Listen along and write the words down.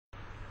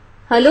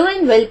Hello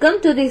and welcome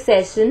to the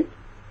session.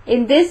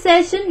 In this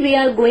session we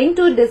are going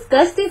to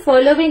discuss the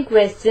following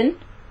question,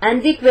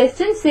 and the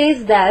question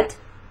says that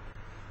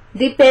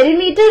the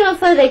perimeter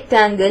of a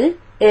rectangle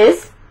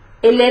is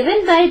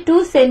 11 by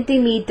 2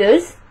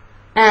 centimeters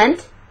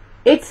and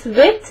its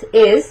width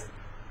is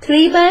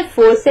 3 by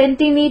 4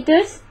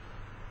 centimeters.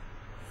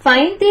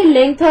 Find the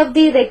length of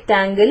the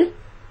rectangle.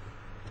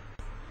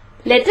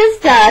 Let us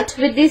start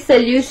with the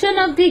solution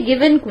of the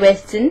given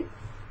question.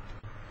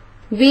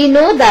 We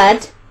know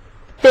that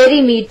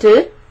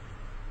perimeter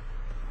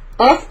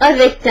of a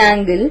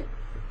rectangle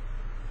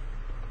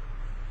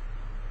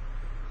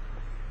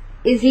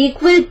is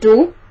equal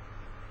to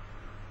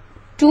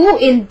 2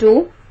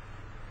 into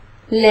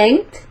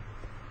length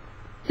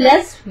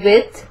plus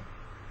width,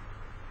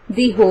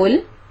 the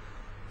whole,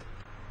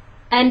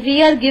 and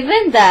we are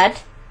given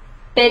that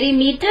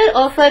perimeter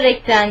of a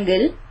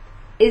rectangle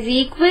is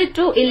equal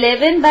to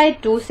 11 by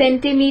 2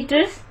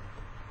 centimeters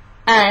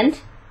and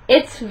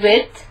its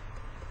width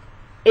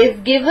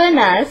is given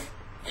as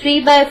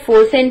 3 by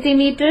 4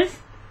 centimeters.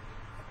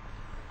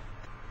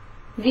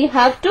 We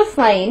have to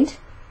find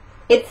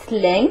its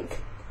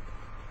length.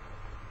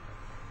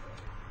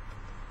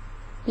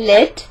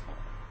 Let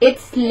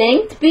its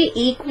length be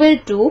equal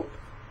to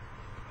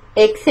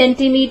x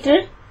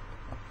centimeter.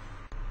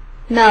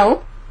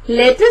 Now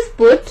let us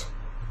put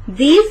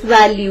these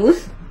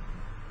values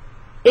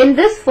in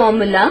this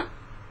formula.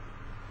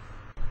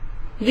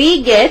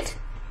 We get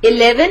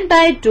 11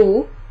 by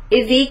 2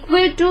 is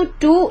equal to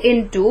 2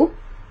 into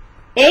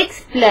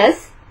x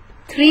plus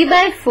 3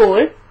 by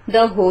 4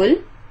 the whole.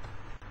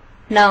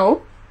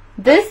 Now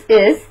this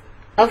is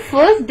a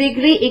first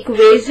degree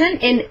equation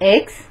in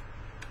x.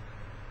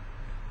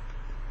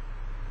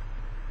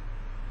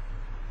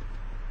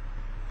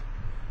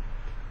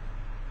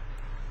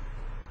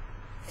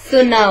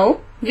 So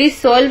now we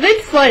solve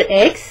it for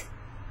x.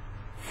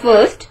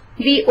 First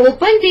we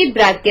open the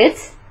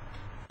brackets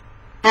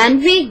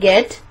and we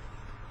get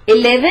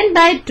 11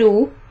 by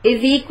 2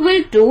 is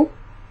equal to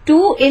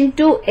 2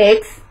 into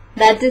x,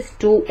 that is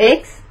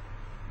 2x,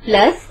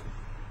 plus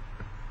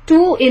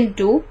 2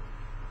 into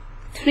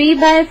 3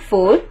 by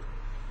 4,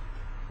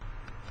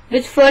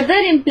 which further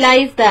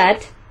implies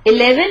that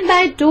 11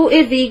 by 2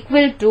 is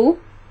equal to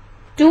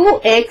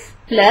 2x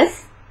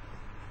plus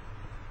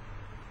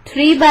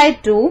 3 by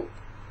 2.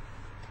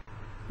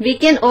 We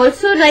can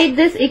also write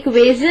this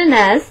equation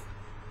as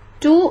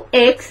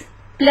 2x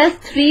plus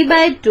 3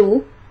 by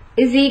 2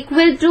 is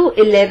equal to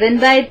 11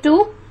 by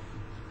 2.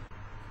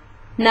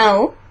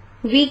 Now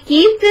we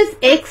keep this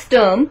x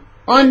term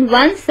on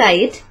one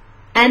side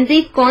and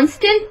the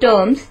constant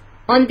terms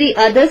on the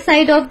other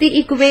side of the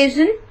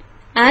equation,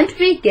 and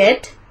we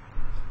get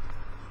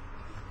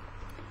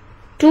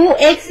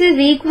 2x is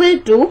equal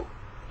to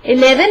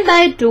 11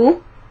 by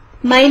 2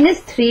 minus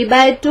 3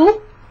 by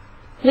 2,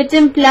 which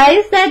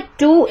implies that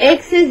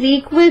 2x is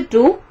equal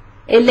to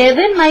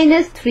 11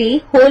 minus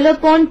 3 whole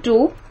upon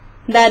 2,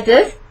 that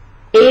is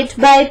 8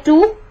 by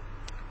 2.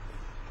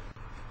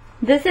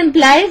 This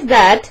implies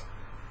that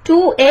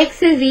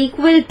 2x is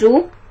equal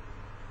to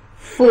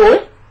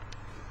 4.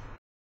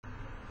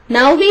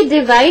 Now we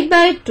divide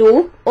by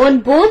 2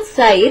 on both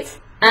sides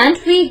and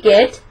we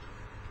get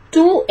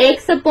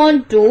 2x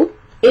upon 2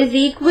 is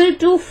equal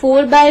to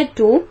 4 by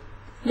 2,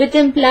 which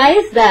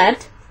implies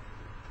that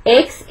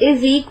x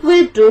is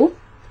equal to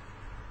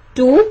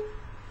 2.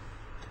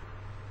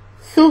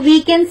 So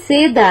we can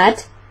say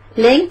that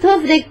length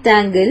of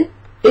rectangle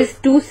is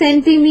 2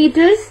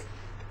 centimeters,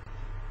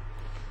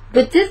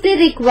 which is the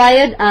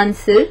required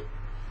answer.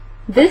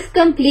 This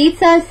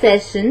completes our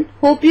session.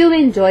 Hope you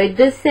enjoyed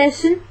this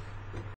session.